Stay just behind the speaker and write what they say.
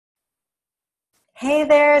Hey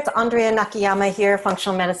there, it's Andrea Nakayama here,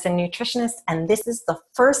 functional medicine nutritionist, and this is the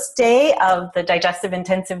first day of the Digestive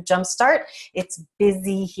Intensive Jumpstart. It's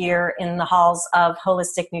busy here in the halls of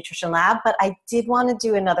Holistic Nutrition Lab, but I did want to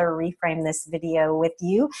do another Reframe This video with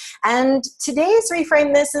you. And today's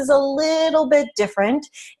Reframe This is a little bit different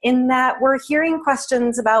in that we're hearing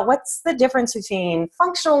questions about what's the difference between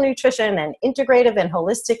functional nutrition and integrative and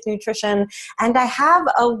holistic nutrition. And I have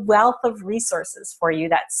a wealth of resources for you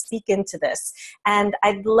that speak into this. And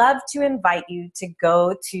I'd love to invite you to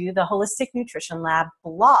go to the Holistic Nutrition Lab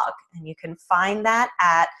blog, and you can find that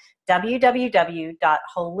at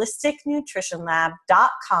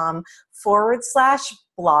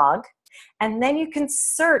www.holisticnutritionlab.com/blog. And then you can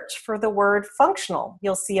search for the word functional.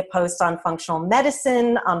 You'll see a post on functional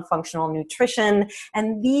medicine, on functional nutrition,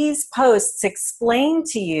 and these posts explain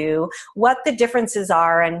to you what the differences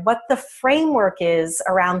are and what the framework is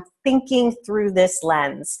around thinking through this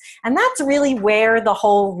lens. And that's really where the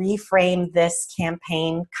whole Reframe This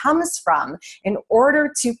campaign comes from. In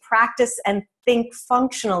order to practice and think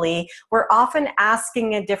functionally, we're often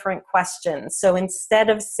asking a different question. So instead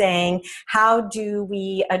of saying, how do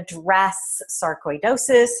we address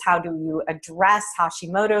sarcoidosis? How do you address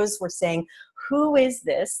Hashimoto's? We're saying, who is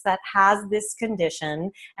this that has this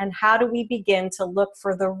condition, and how do we begin to look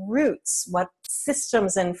for the roots? What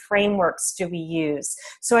systems and frameworks do we use?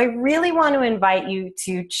 So I really want to invite you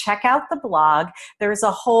to check out the blog. There's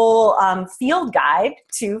a whole field guide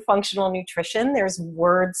to functional nutrition. There's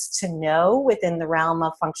words to know within the realm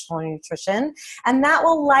of functional nutrition, and that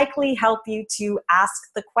will likely help you to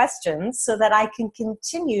ask the questions so that I can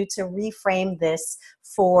continue to reframe this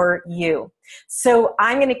for you. So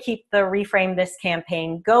I'm going to keep the Reframe This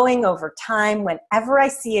campaign going over time. Whenever I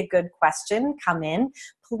see a good question come in,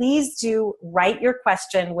 please do write your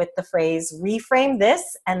question with the phrase reframe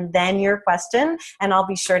this and then your question, and I'll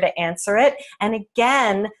be sure to answer it. And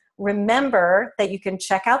again, remember that you can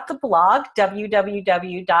check out the blog,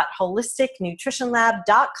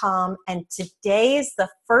 www.holisticnutritionlab.com, and today is the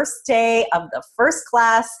first day of the first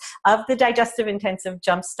class of the Digestive Intensive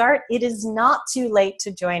Jumpstart. It is not too late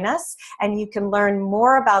to join us, and you can learn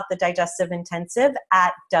more about the Digestive Intensive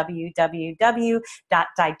at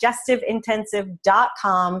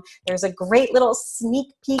www.digestiveintensive.com. There's a great little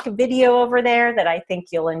sneak peek video over there that I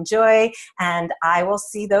think you'll enjoy, and I will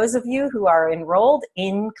see those of you who are enrolled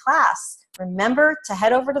in class. Remember to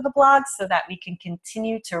head over to the blog so that we can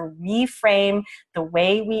continue to reframe the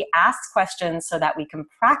way we ask questions so that we can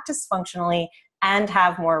practice functionally and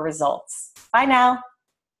have more results. Bye now.